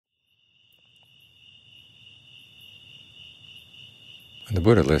And the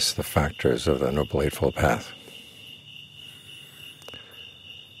Buddha lists the factors of the Noble Eightfold Path.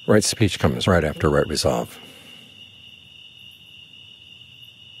 Right speech comes right after right resolve.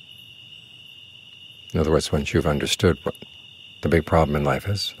 In other words, once you've understood what the big problem in life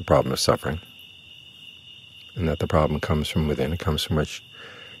is, the problem of suffering, and that the problem comes from within, it comes from what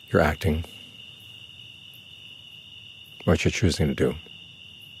you're acting, what you're choosing to do,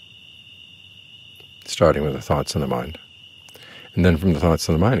 starting with the thoughts in the mind. And then from the thoughts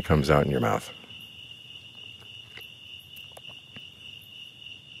in the mind, it comes out in your mouth.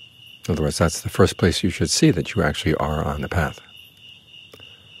 In other words, that's the first place you should see that you actually are on the path,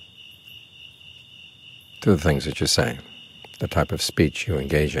 through the things that you say, the type of speech you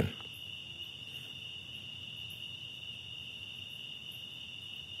engage in.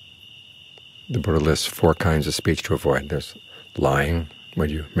 The Buddha lists 4 kinds of speech to avoid. There's lying, when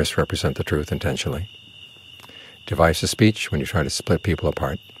you misrepresent the truth intentionally; divisive speech, when you try to split people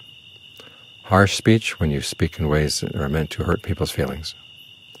apart; harsh speech, when you speak in ways that are meant to hurt people's feelings;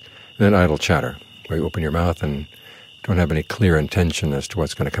 and then idle chatter, where you open your mouth and don't have any clear intention as to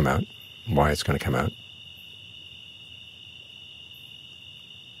what's going to come out, why it's going to come out.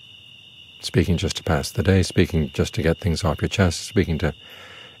 Speaking just to pass the day, speaking just to get things off your chest, speaking to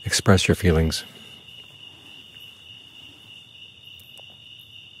express your feelings.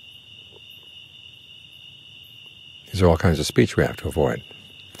 These are all kinds of speech we have to avoid.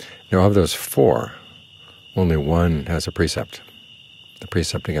 Now, of those 4, only one has a precept, the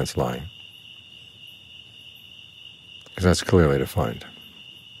precept against lying, because that's clearly defined.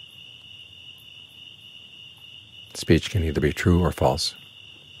 Speech can either be true or false,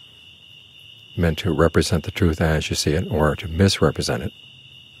 meant to represent the truth as you see it, or to misrepresent it.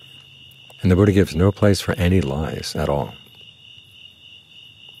 And the Buddha gives no place for any lies at all.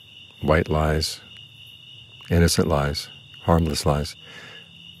 White lies, innocent lies, harmless lies,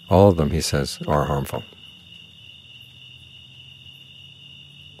 all of them, he says, are harmful.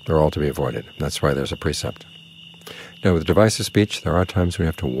 They're all to be avoided. That's why there's a precept. Now, with divisive speech, there are times when you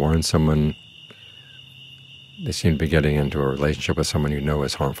have to warn someone. They seem to be getting into a relationship with someone you know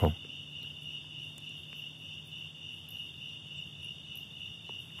is harmful.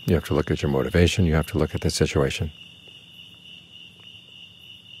 You have to look at your motivation. You have to look at the situation.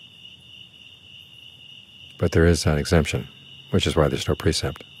 But there is that exemption, which is why there's no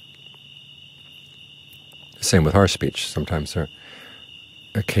precept. Same with harsh speech. Sometimes there are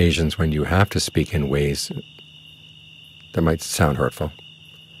occasions when you have to speak in ways that might sound hurtful,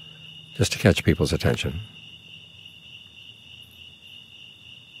 just to catch people's attention.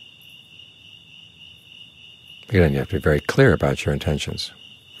 Again, you have to be very clear about your intentions.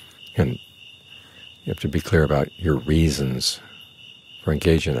 And you have to be clear about your reasons for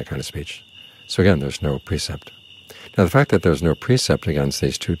engaging in that kind of speech. So again, there's no precept. Now, the fact that there's no precept against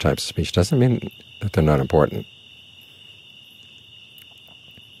these 2 types of speech doesn't mean that they're not important.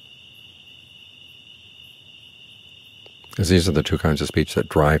 Because these are the 2 kinds of speech that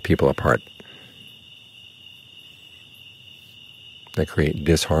drive people apart. They create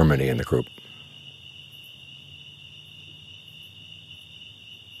disharmony in the group.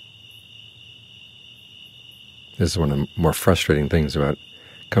 This is one of the more frustrating things about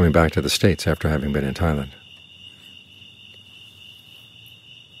coming back to the States after having been in Thailand.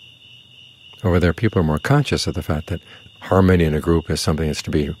 Over there, people are more conscious of the fact that harmony in a group is something that's to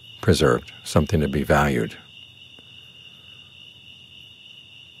be preserved, something to be valued,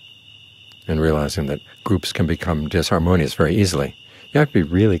 and realizing that groups can become disharmonious very easily. You have to be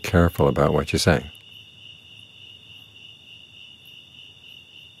really careful about what you say.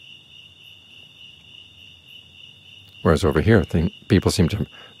 Whereas over here, people seem to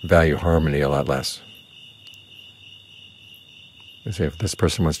value harmony a lot less. They say, if this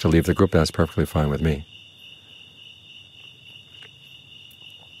person wants to leave the group, that's perfectly fine with me.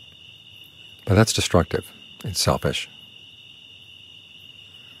 But that's destructive. It's selfish.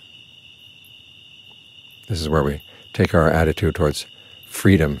 This is where we take our attitude towards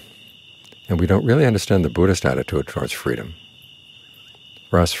freedom, and we don't really understand the Buddhist attitude towards freedom.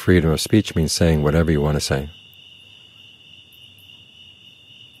 For us, freedom of speech means saying whatever you want to say,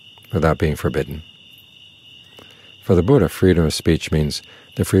 without being forbidden. For the Buddha, freedom of speech means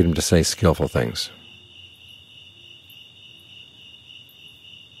the freedom to say skillful things.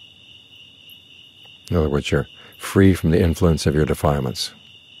 In other words, you're free from the influence of your defilements,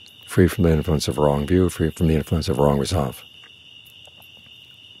 free from the influence of wrong view, free from the influence of wrong resolve.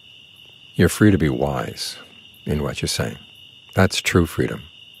 You're free to be wise in what you say. That's true freedom.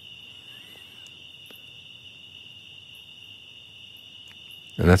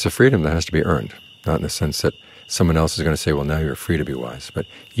 And that's a freedom that has to be earned, not in the sense that someone else is going to say, well, now you're free to be wise. But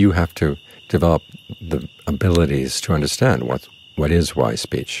you have to develop the abilities to understand what is wise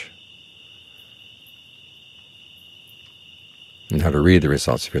speech, and how to read the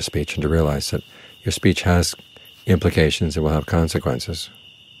results of your speech, and to realize that your speech has implications, it will have consequences.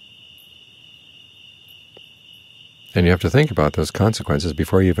 And you have to think about those consequences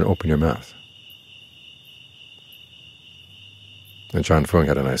before you even open your mouth. And John Fung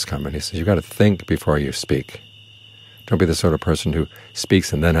had a nice comment. He says, you've got to think before you speak. Don't be the sort of person who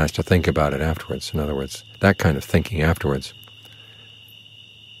speaks and then has to think about it afterwards. In other words, that kind of thinking afterwards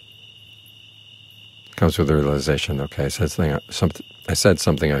comes with the realization, okay, I said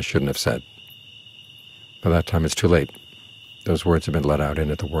something I shouldn't have said. By that time it's too late. Those words have been let out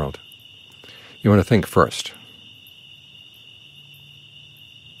into the world. You want to think first.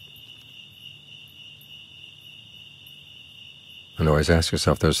 And always ask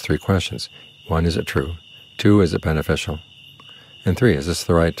yourself those three questions. 1, is it true? 2, is it beneficial? And 3, is this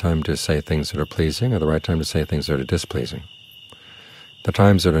the right time to say things that are pleasing or the right time to say things that are displeasing? The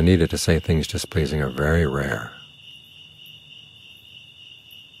times that are needed to say things displeasing are very rare.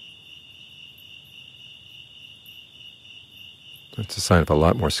 It's a sign of a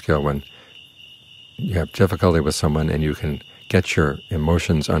lot more skill when you have difficulty with someone and you can get your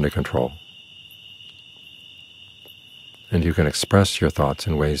emotions under control. And you can express your thoughts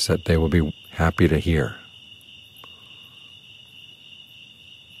in ways that they will be happy to hear.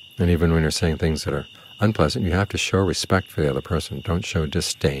 And even when you're saying things that are unpleasant, you have to show respect for the other person. Don't show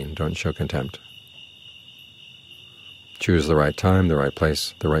disdain. Don't show contempt. Choose the right time, the right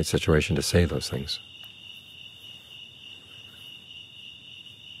place, the right situation to say those things.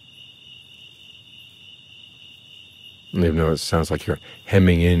 And even though it sounds like you're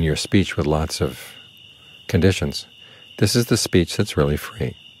hemming in your speech with lots of conditions, this is the speech that's really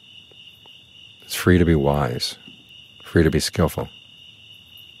free. It's free to be wise, free to be skillful.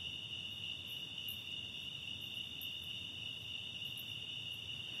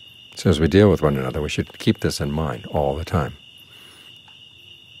 So as we deal with one another, we should keep this in mind all the time.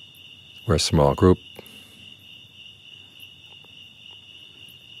 We're a small group.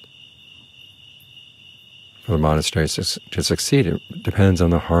 For the monastery to succeed, it depends on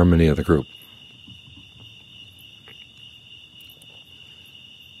the harmony of the group.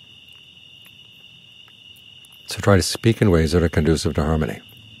 So try to speak in ways that are conducive to harmony.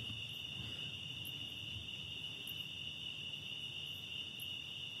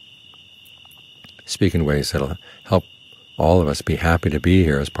 Speak in ways that will help all of us be happy to be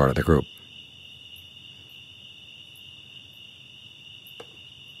here as part of the group.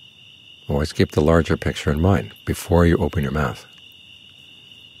 Always keep the larger picture in mind before you open your mouth.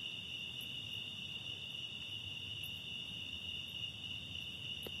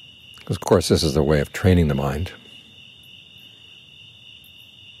 Because, of course, this is a way of training the mind.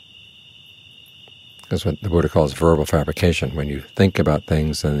 That's what the Buddha calls verbal fabrication, when you think about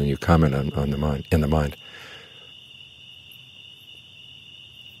things and then you comment on the mind, in the mind.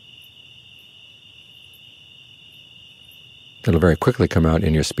 It'll very quickly come out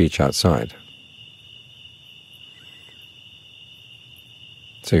in your speech outside.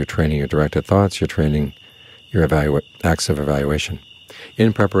 So you're training your directed thoughts, you're training your acts of evaluation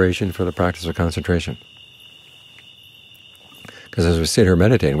in preparation for the practice of concentration. Because as we sit here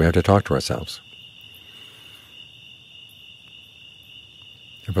meditating, we have to talk to ourselves.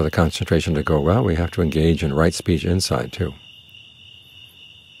 And for the concentration to go well, we have to engage in right speech inside too.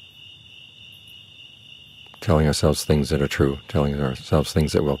 Telling ourselves things that are true, telling ourselves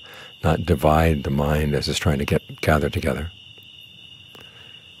things that will not divide the mind as it's trying to get gathered together.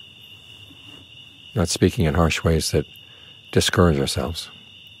 Not speaking in harsh ways that discourage ourselves.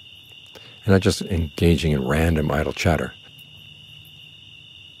 And not just engaging in random idle chatter.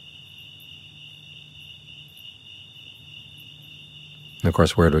 And of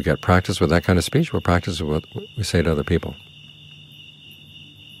course, where do we get practice with that kind of speech? We'll practice with what we say to other people.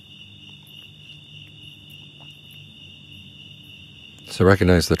 So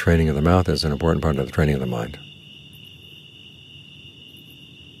recognize the training of the mouth as an important part of the training of the mind.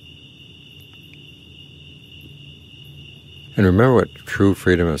 And remember what true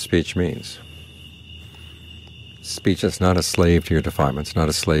freedom of speech means. Speech is not a slave to your defilements, not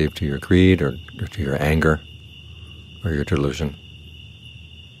a slave to your greed or to your anger or your delusion.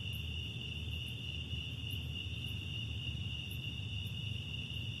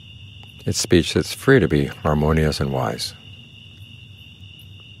 It's speech that's free to be harmonious and wise.